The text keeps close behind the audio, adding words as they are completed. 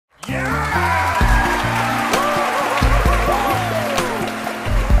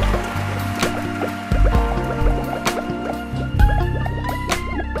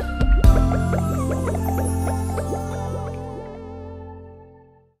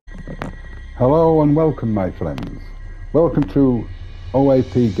Hello and welcome, my friends. Welcome to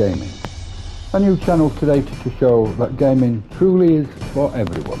OAP-Gaming, a new channel created to show that gaming truly is for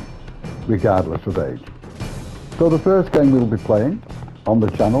everyone, regardless of age. So the first game we'll be playing on the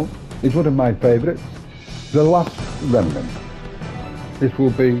channel is one of my favourites, The Last Remnant. This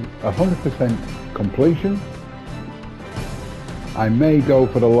will be 100% completion. I may go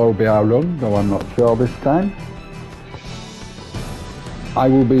for a low BR run, though I'm not sure this time. I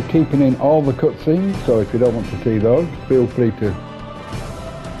will be keeping in all the cutscenes, so if you don't want to see those, feel free to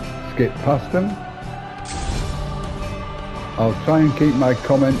skip past them. I'll try and keep my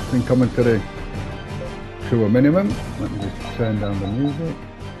comments and commentary to a minimum. Let me just turn down the music.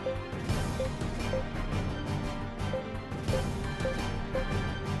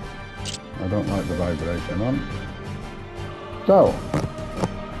 I don't like the vibration on. So,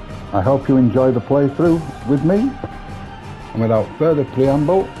 I hope you enjoy the playthrough with me. And without further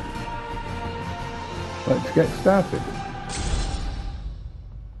preamble, let's get started.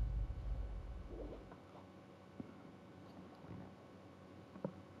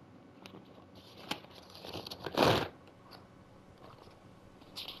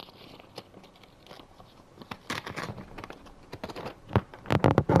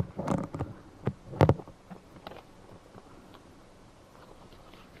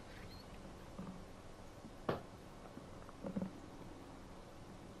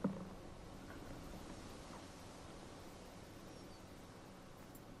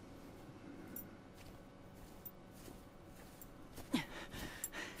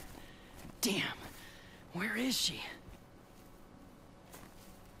 Damn, where is she?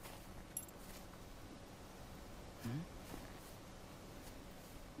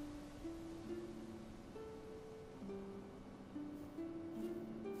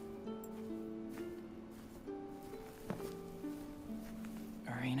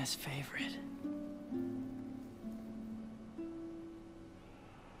 Arena's favorite.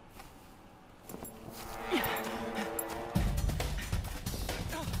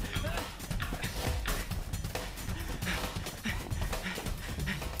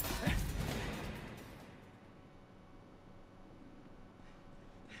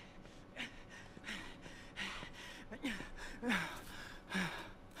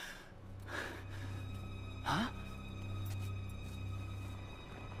 Huh?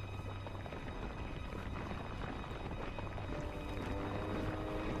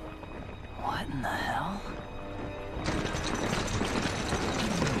 What in the hell?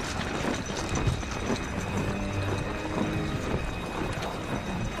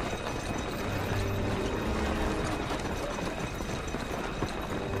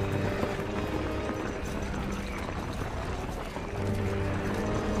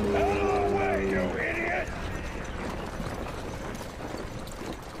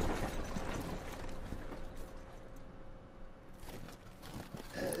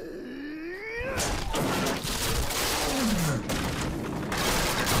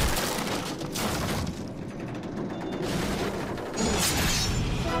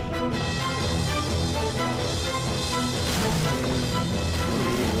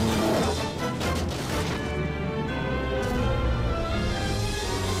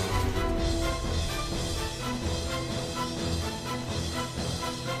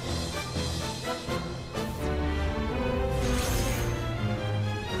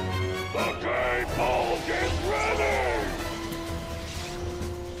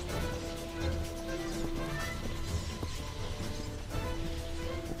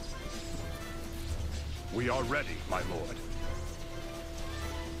 We are ready, my lord.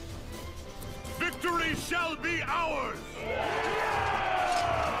 Victory shall be ours!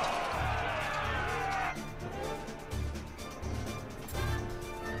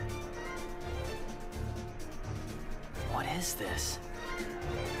 What is this?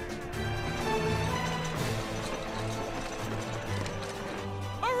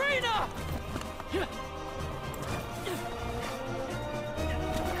 Arena!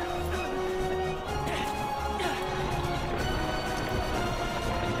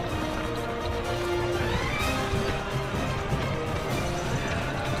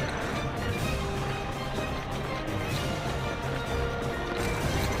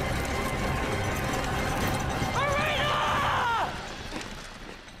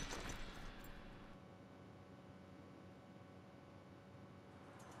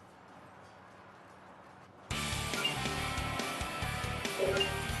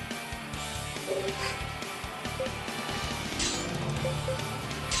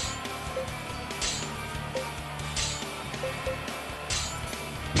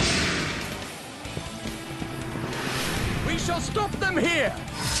 We shall stop them here!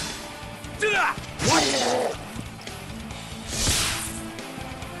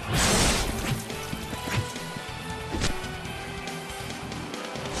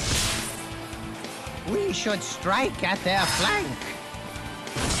 We should strike at their flank.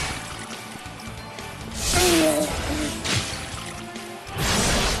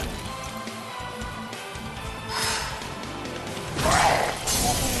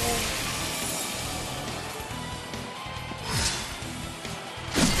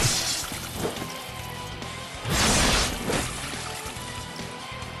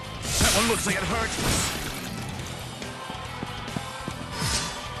 That one looks like it hurt.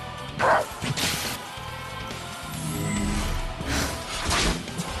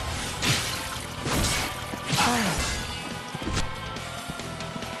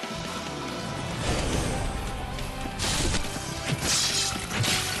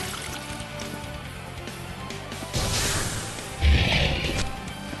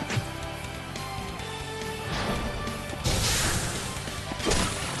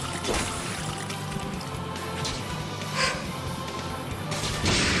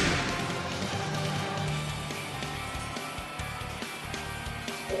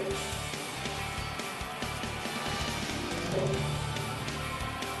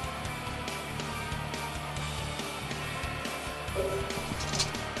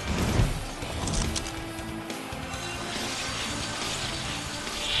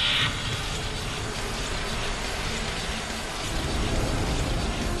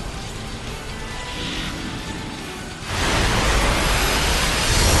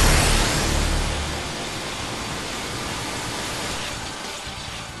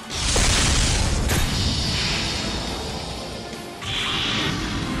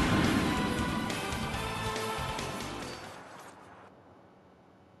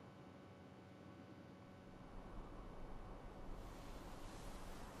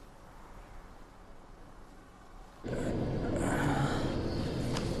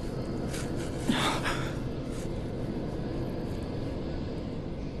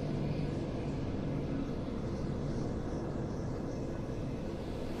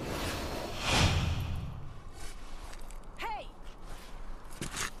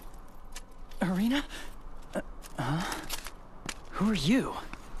 Irina? Who are you?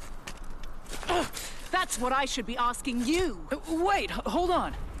 That's what I should be asking you. Wait, hold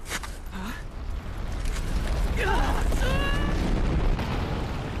on.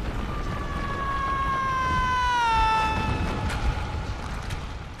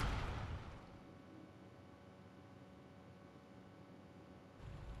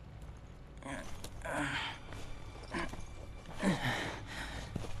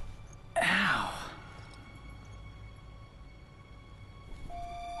 Ow.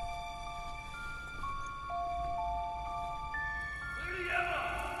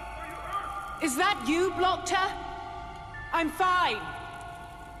 Is that you, Blockter? I'm fine.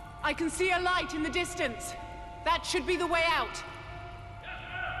 I can see a light in the distance. That should be the way out.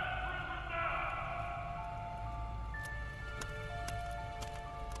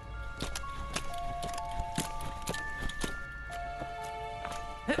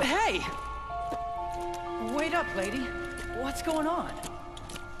 Hey! Wait up, lady. What's going on?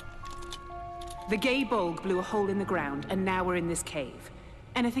 The gay bulg blew a hole in the ground, and now we're in this cave.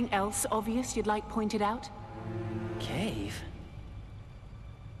 Anything else obvious you'd like pointed out? Cave?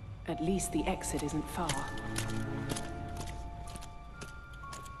 At least the exit isn't far.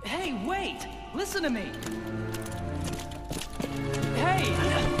 Hey, wait! Listen to me! Hey!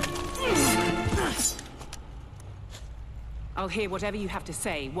 I'll hear whatever you have to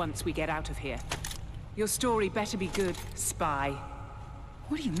say once we get out of here. Your story better be good, spy.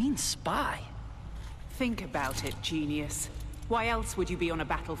 What do you mean, spy? Think about it, genius. Why else would you be on a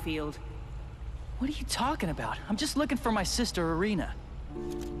battlefield? What are you talking about? I'm just looking for my sister, Irina.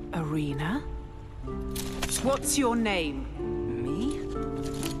 Irina? What's your name? Me?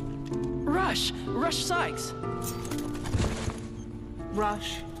 Rush! Rush Sykes!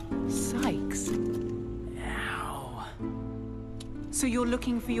 Rush Sykes. Ow. So you're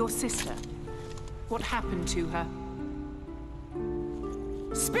looking for your sister? What happened to her?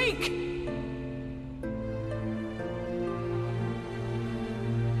 Speak!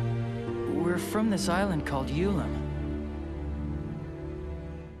 We're from this island called Ulam.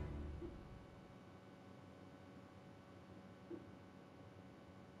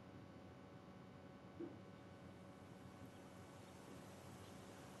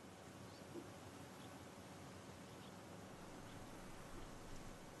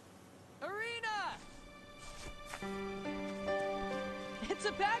 Irina! It's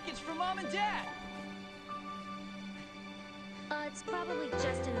a package from Mom and Dad! It's probably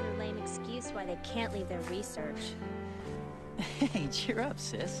just another lame lame excuse why they can't leave their research. Hey, cheer up,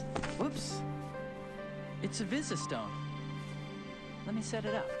 sis. Whoops. It's a Visistone. Let me set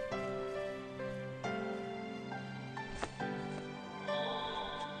it up.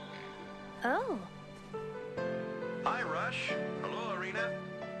 Oh. Hi, Rush. Hello, Arena.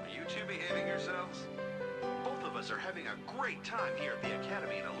 Are you two behaving yourselves? Both of us are having a great time here at the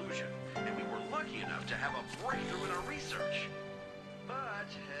Academy in Illusion, and we were lucky enough to have a breakthrough in our research. But,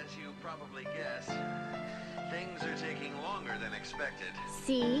 as you probably guessed, things are taking longer than expected.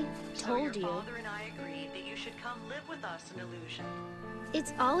 See? So Told your you. father and I agreed that you should come live with us in Illusion.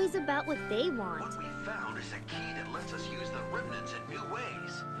 It's always about what they want. What we found is a key that lets us use the remnants in new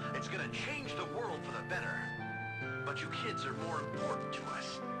ways. It's gonna change the world for the better. But you kids are more important to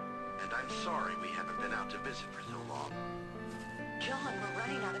us. And I'm sorry we haven't been out to visit for so long. John, we're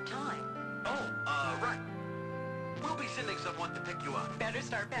running out of time. Oh, right. We'll be sending someone to pick you up. Better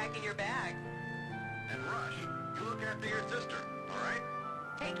start packing your bag. And Rush, you look after your sister, all right?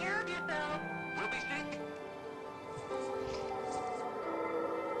 Take care of yourself. We'll be seeing...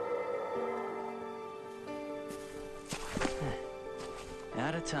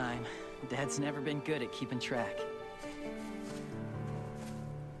 Out of time. Dad's never been good at keeping track.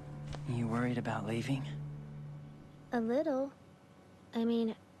 You worried about leaving? A little. I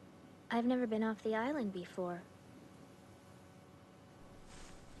mean, I've never been off the island before.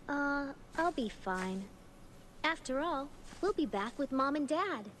 I'll be fine. After all, we'll be back with Mom and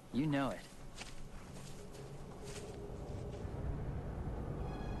Dad. You know it.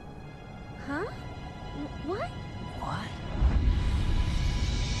 Huh? What? What?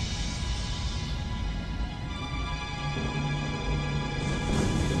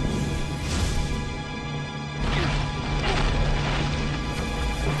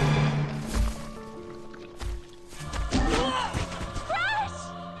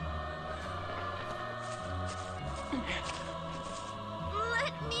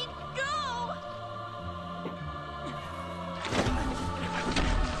 Let me go!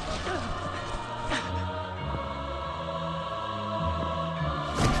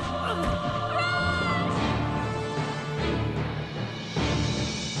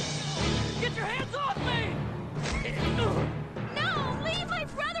 Get your hands off me! No! Leave my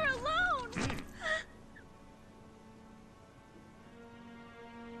brother alone!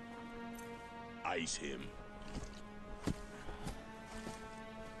 Ice him.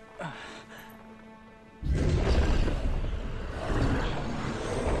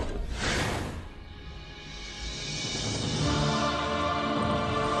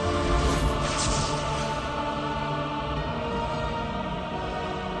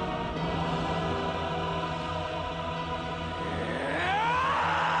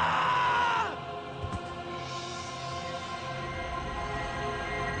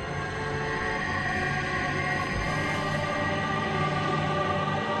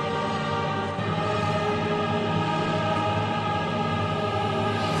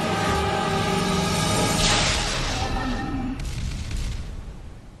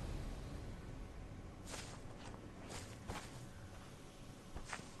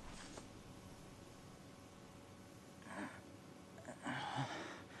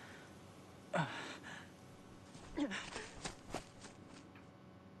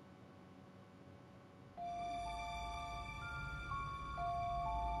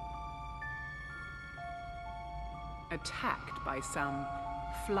 Attacked by some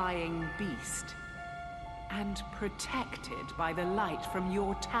flying beast. And protected by the light from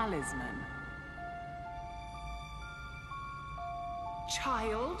your talisman.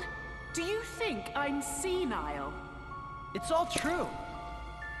 Child, do you think I'm senile? It's all true.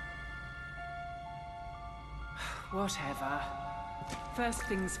 Whatever. First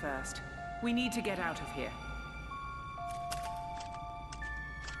things first. We need to get out of here.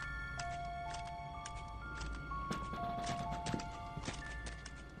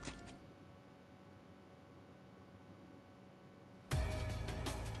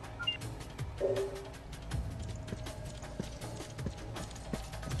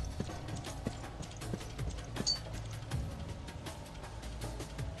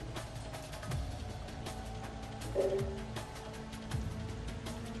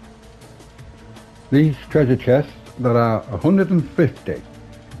 These treasure chests, there are 150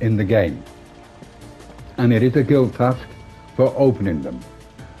 in the game, and it is a guild task for opening them.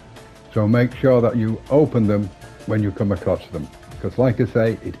 So make sure that you open them when you come across them, because like I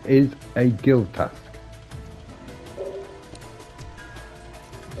say, it is a guild task.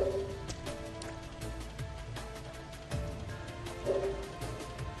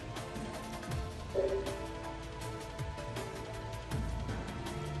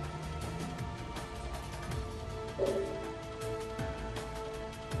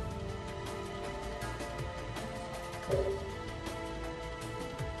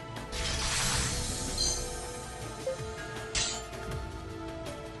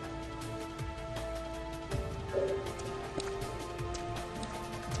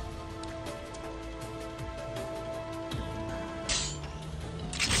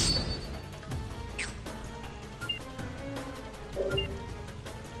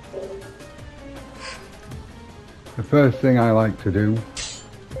 The first thing I like to do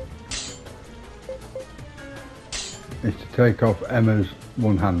is to take off Emma's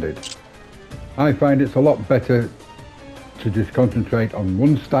one-handed. I find it's a lot better to just concentrate on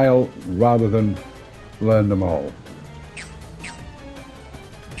one style rather than learn them all.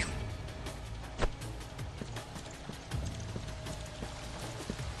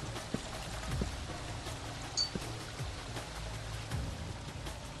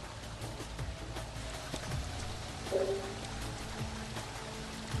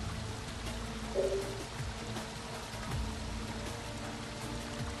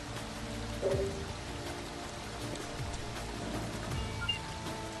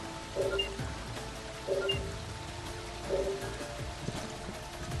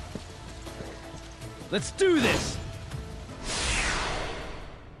 Let's do this!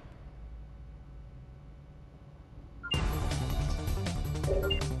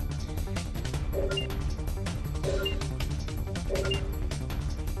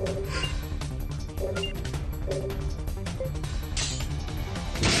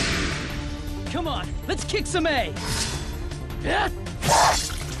 Come on, let's kick some A! Yeah.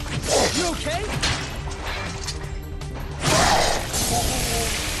 You okay?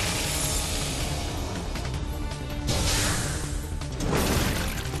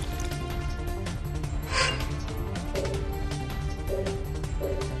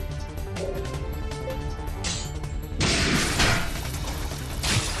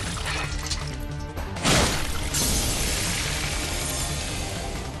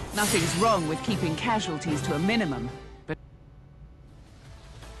 Nothing's wrong with keeping casualties to a minimum, but...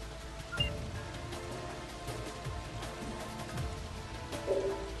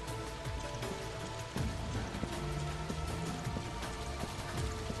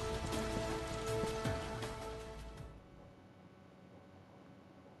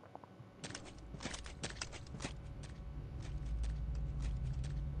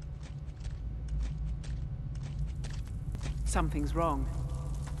 Something's wrong.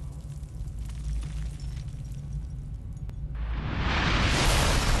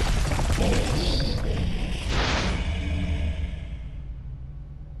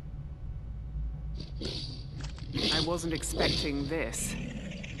 I wasn't expecting this.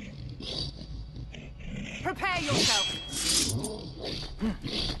 Prepare yourself!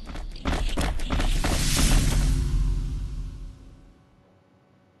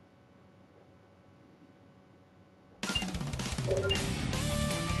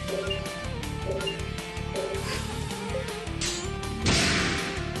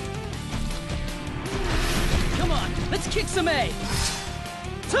 Come on, let's kick some A!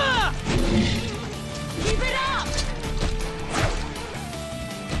 Ta! Keep it up!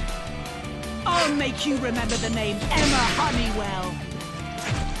 I'll make you remember the name Emma Honeywell.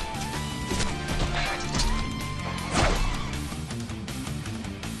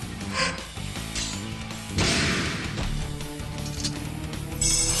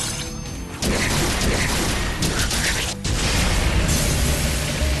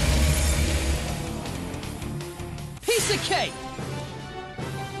 Piece of cake!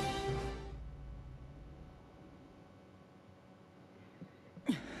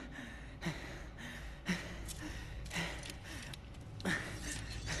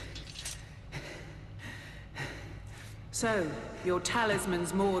 So, your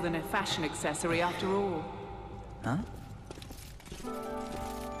talisman's more than a fashion accessory after all. Huh?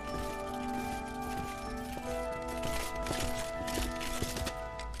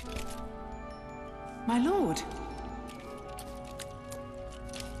 My lord.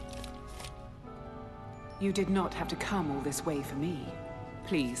 You did not have to come all this way for me.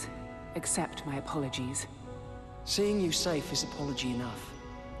 Please, accept my apologies. Seeing you safe is apology enough.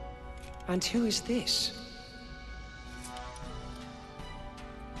 And who is this?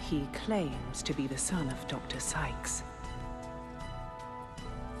 He claims to be the son of Dr. Sykes.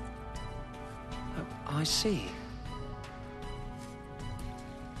 Oh, I see.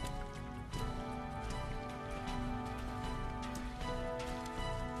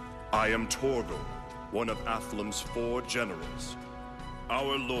 I am Torgal, one of Athlum's 4 generals.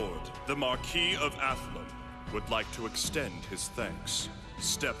 Our lord, the Marquis of Athlum, would like to extend his thanks.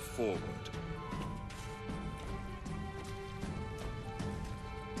 Step forward.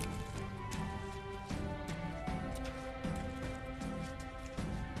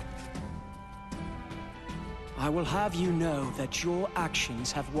 I will have you know that your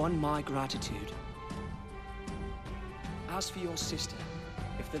actions have won my gratitude. As for your sister,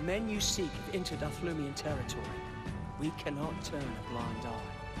 if the men you seek have entered Athlumian territory, we cannot turn a blind eye.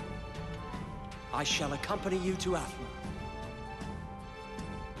 I shall accompany you to Athlum.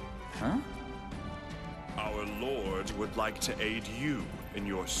 Huh? Our Our Lord would like to aid you in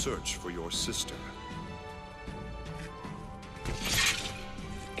your search for your sister.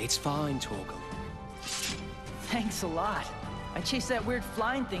 It's fine, Torgal. Thanks a lot. I chased that weird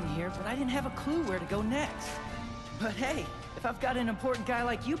flying thing here, but I didn't have a clue where to go next. But hey, if I've got an important guy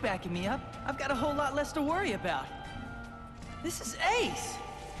like you backing me up, I've got a whole lot less to worry about. This is ace!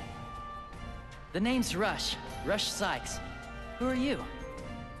 The name's Rush. Rush Sykes. Who are you?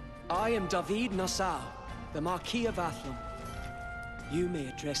 I am David Nassau, the Marquis of Athlum. You may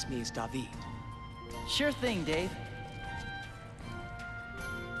address me as David. Sure thing, Dave.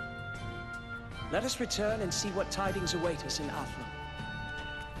 Let us return and see what tidings await us in Athlum.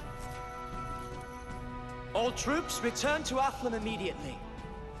 All troops, return to Athlum immediately.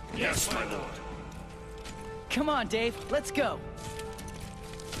 Yes, my lord. Come on, Dave. Let's go.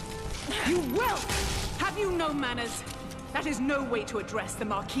 You will! Have you no manners? That is no way to address the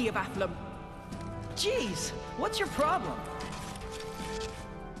Marquis of Athlum. Jeez, what's your problem?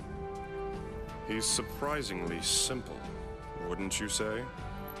 He's surprisingly simple, wouldn't you say?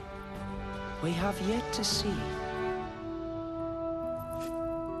 We have yet to see.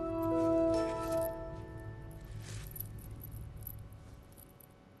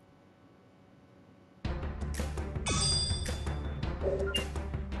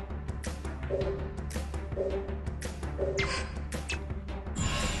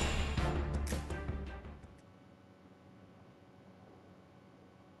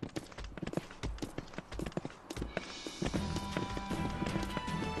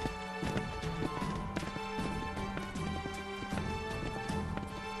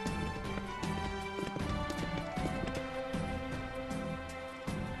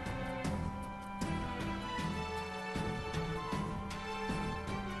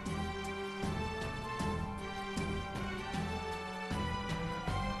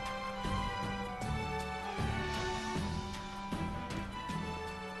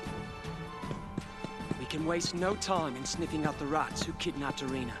 We can waste no time in sniffing out the rats who kidnapped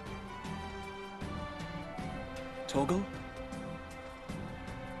Arena. Torgal?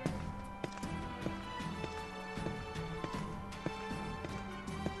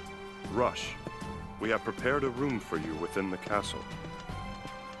 Rush, we have prepared a room for you within the castle.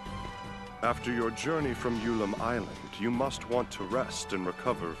 After your journey from Ulam Island, you must want to rest and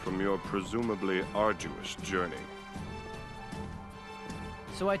recover from your presumably arduous journey.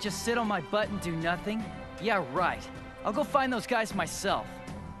 So I just sit on my butt and do nothing? Yeah, right. I'll go find those guys myself.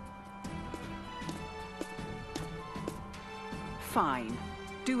 Fine.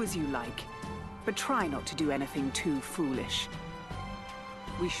 Do as you like. But try not to do anything too foolish.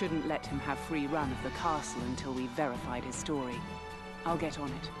 We shouldn't let him have free run of the castle until we've verified his story. I'll get on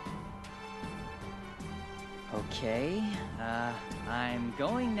it. Okay, I'm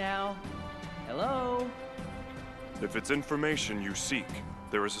going now. Hello? If it's information you seek,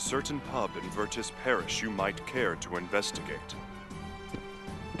 there is a certain pub in Virtus Parish you might care to investigate.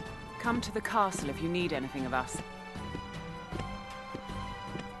 Come to the castle if you need anything of us.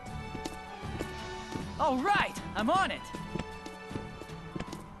 All right, I'm on it.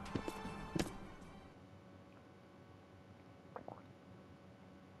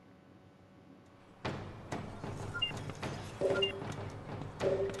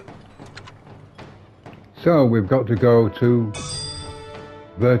 So we've got to go to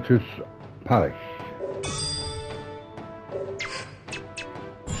Virtus Parish.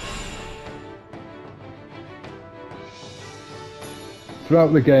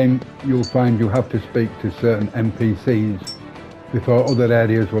 Throughout the game you'll find you have to speak to certain NPCs before other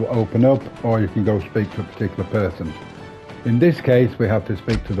areas will open up, or you can go speak to a particular person. In this case we have to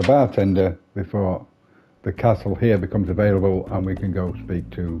speak to the bartender before the castle here becomes available and we can go speak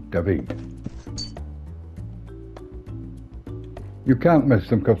to David. You can't miss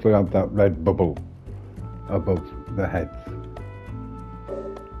them because they have that red bubble above the heads.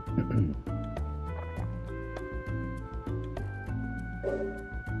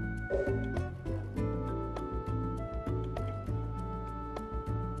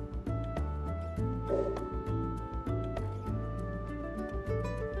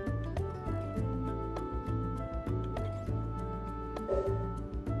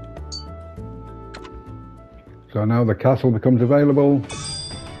 So now the castle becomes available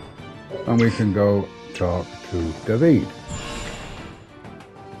and we can go talk to David.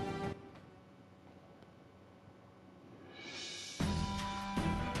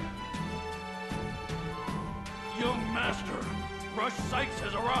 Young master, Rush Sykes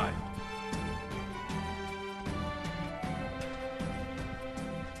has arrived.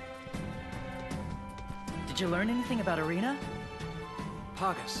 Did you learn anything about Arena?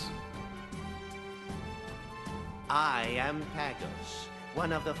 Pagus. I am Pagos,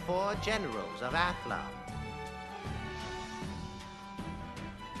 one of the 4 generals of Athlum.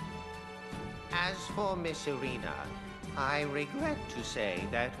 As for Miss Irina, I regret to say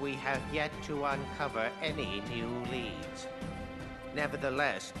that we have yet to uncover any new leads.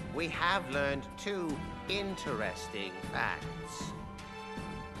 Nevertheless, we have learned 2 interesting facts.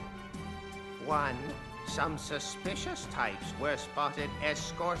 1, some suspicious types were spotted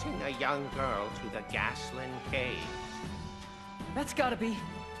escorting a young girl to the Gaslin Caves. That's gotta be...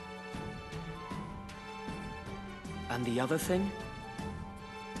 And the other thing?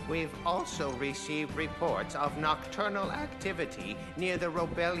 We've also received reports of nocturnal activity near the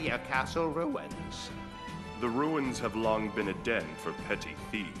Robelia Castle ruins. The ruins have long been a den for petty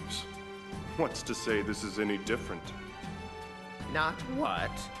thieves. What's to say this is any different? Not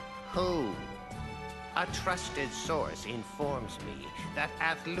what, who. A trusted source informs me that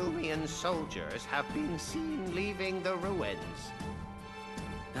Athlumian soldiers have been seen leaving the ruins.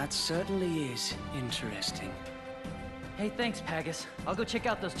 That certainly is interesting. Hey, thanks, Pagos. I'll go check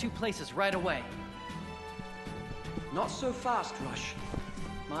out those 2 places right away. Not so fast, Rush.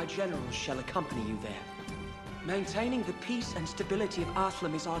 My generals shall accompany you there. Maintaining the peace and stability of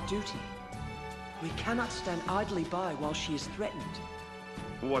Athlum is our duty. We cannot stand idly by while she is threatened.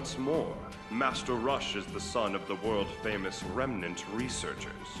 What's more, Master Rush is the son of the world-famous Remnant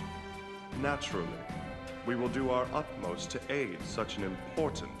researchers. Naturally, we will do our utmost to aid such an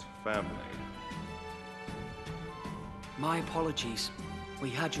important family. My apologies. We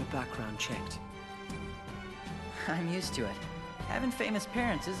had your background checked. I'm used to it. Having famous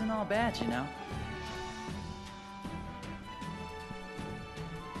parents isn't all bad, you know.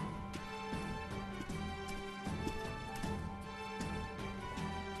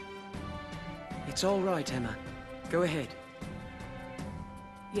 It's all right, Emma. Go ahead.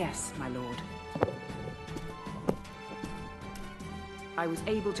 Yes, my lord. I was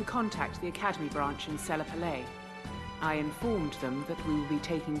able to contact the Academy branch in Cella Palais. I informed them that we will be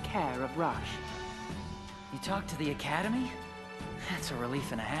taking care of Rush. You talked to the Academy? That's a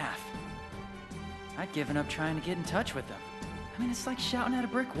relief and a half. I'd given up trying to get in touch with them. I mean, it's like shouting at a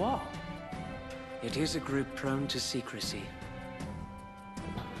brick wall. It is a group prone to secrecy.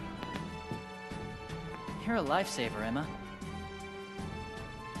 You're a lifesaver, Emma.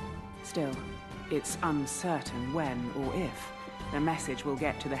 Still, it's uncertain when or if the message will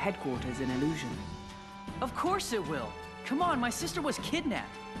get to the headquarters in Illusion. Of course it will! Come on, my sister was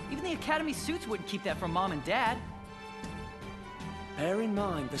kidnapped. Even the Academy suits wouldn't keep that from Mom and Dad. Bear in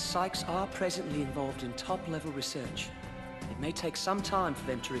mind, the Sykes are presently involved in top-level research. It may take some time for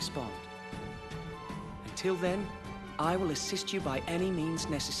them to respond. Until then, I will assist you by any means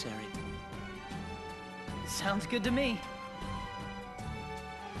necessary. Sounds good to me.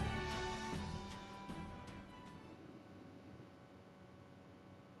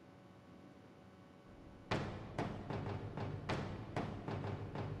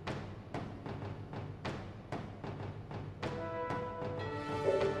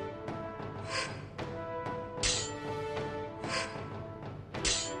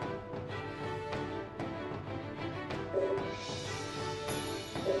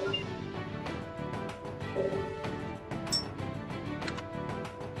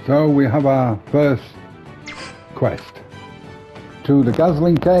 So we have our first quest to the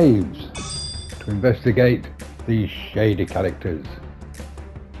Gaslin Caves to investigate these shady characters.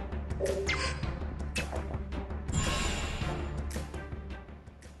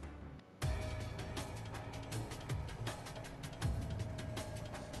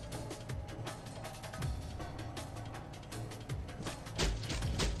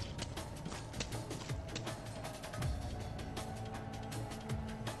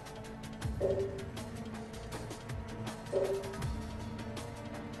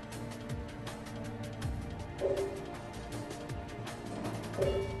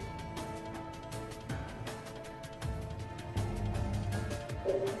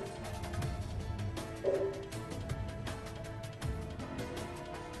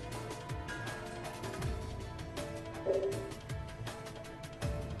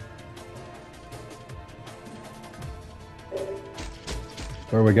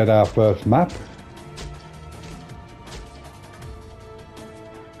 So we get our first map.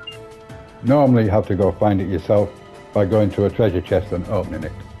 Normally you have to go find it yourself by going to a treasure chest and opening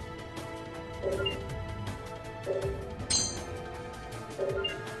it.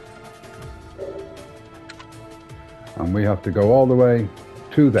 And we have to go all the way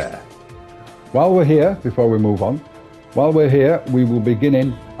to there. While we're here, before we move on, while we're here we will be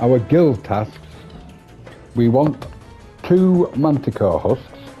beginning our guild tasks. We want 2 manticore husks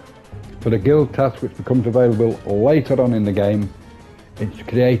For the guild task, which becomes available later on in the game, it's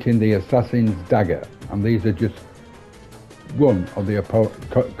creating the Assassin's Dagger, and these are just one of the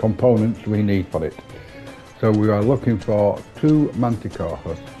components we need for it. So we are looking for 2 manticore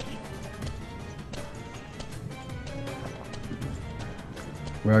husks.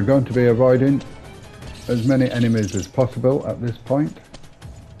 We are going to be avoiding as many enemies as possible at this point.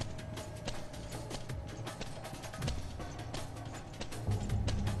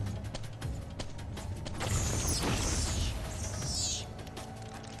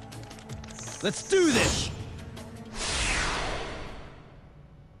 Let's do this!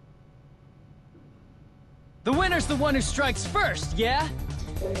 The winner's the one who strikes first, yeah?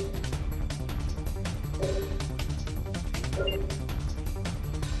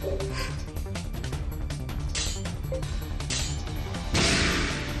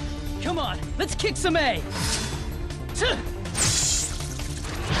 Come on, let's kick some A!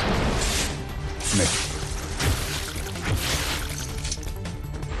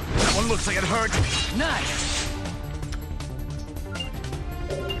 That one looks like it hurt. Nice!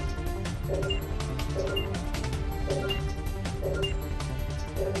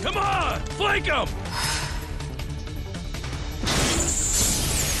 Come on, flank him!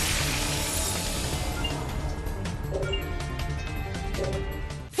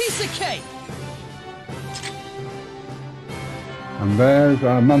 Piece of cake! And there's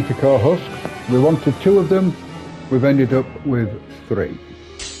our manticore husks. We wanted 2 of them, we've ended up with 3.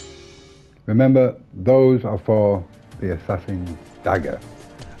 Remember, those are for the Assassin's Dagger,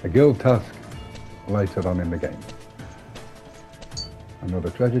 a guild task later on in the game. Another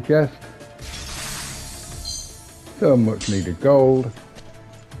treasure chest, some much needed gold,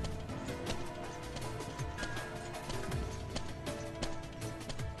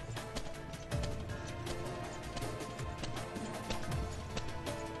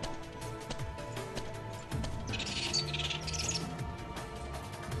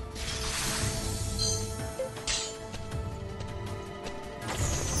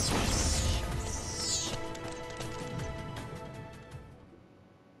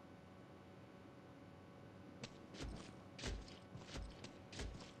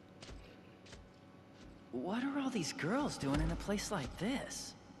 What are all these girls doing in a place like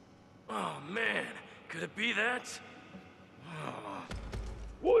this? Oh man, could it be that? Oh.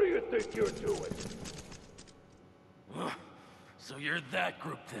 What do you think you're doing? So you're that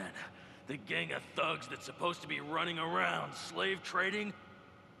group then? The gang of thugs that's supposed to be running around slave trading?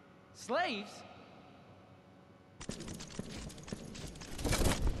 Slaves?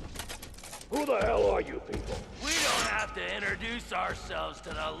 Who the hell are you people? We don't have to introduce ourselves to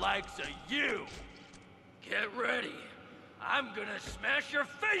the likes of you! Get ready. I'm gonna smash your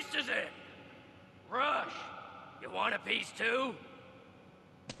faces in! Rush, you want a piece too?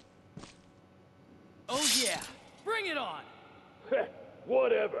 Oh yeah, bring it on!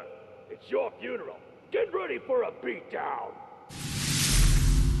 Whatever. It's your funeral. Get ready for a beatdown!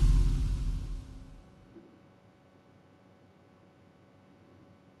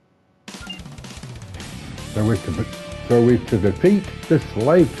 So we to defeat the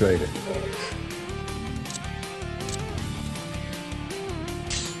slave trader.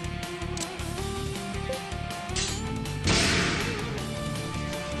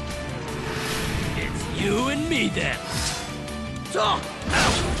 You and me then. Oh,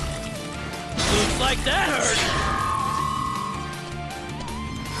 looks like that hurt.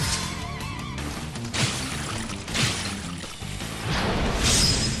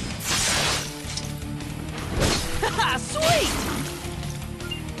 Haha, sweet!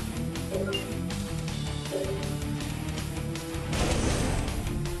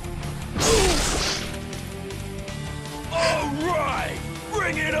 All right,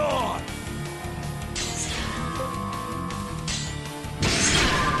 bring it on.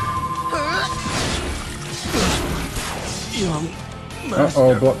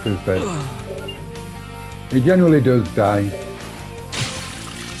 Uh-oh, Blox's dead. He generally does die.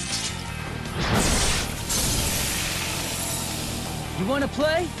 You wanna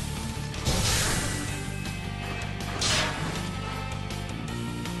play?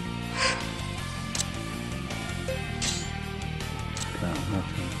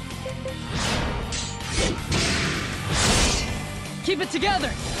 Keep it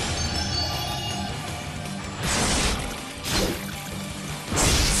together!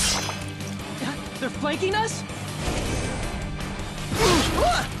 They're flanking us?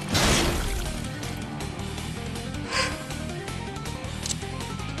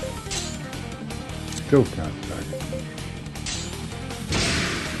 Still can't target.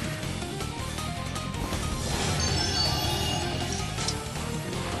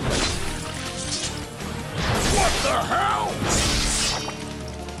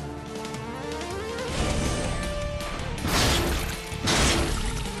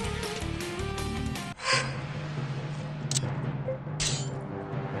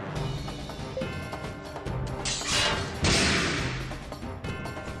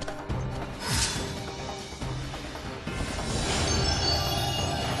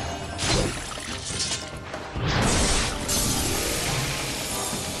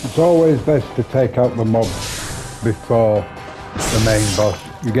 It's always best to take out the mob before the main boss.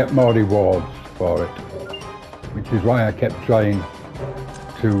 You get more rewards for it, which is why I kept trying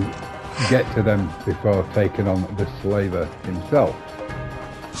to get to them before taking on the slaver himself.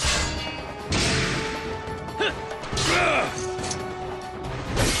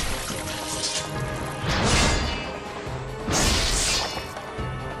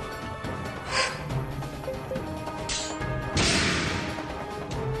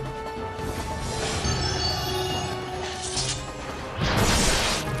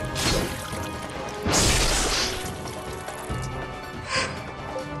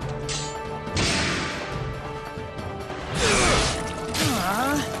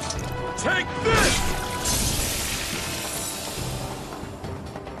 Take this!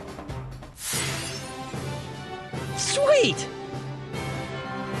 Sweet!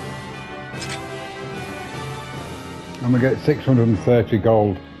 And we get 630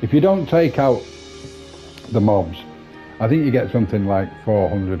 gold. If you don't take out the mobs, I think you get something like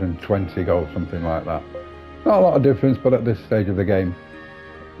 420 gold, something like that. Not a lot of difference, but at this stage of the game,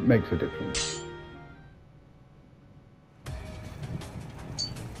 it makes a difference.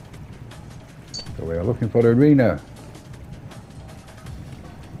 So we are looking for the arena.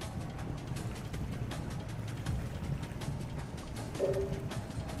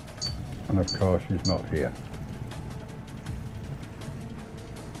 And of course she's not here.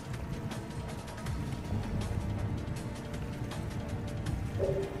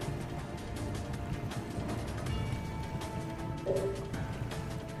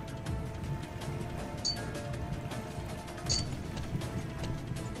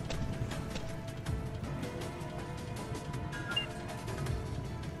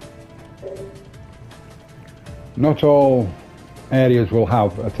 Not all areas will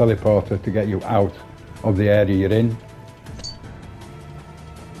have a teleporter to get you out of the area you're in,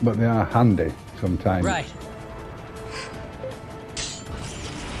 but they are handy sometimes. Right.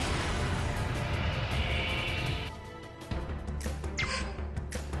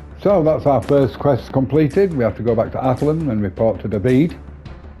 So that's our first quest completed. We have to go back to Athlon and report to David.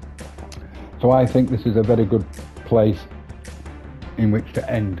 So I think this is a very good place in which to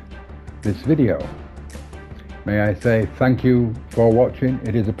end this video. May I say thank you for watching.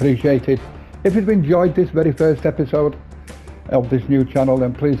 It is appreciated. If you've enjoyed this very first episode of this new channel,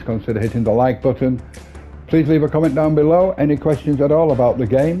 then please consider hitting the like button. Please leave a comment down below. Any questions at all about the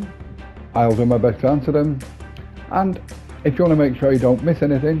game, I'll do my best to answer them. And if you want to make sure you don't miss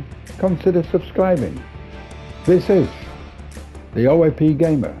anything, consider subscribing. This is the OAP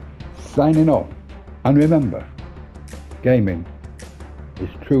Gamer signing off. And remember, gaming is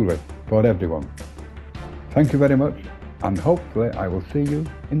truly for everyone. Thank you very much, and hopefully I will see you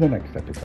in the next episode.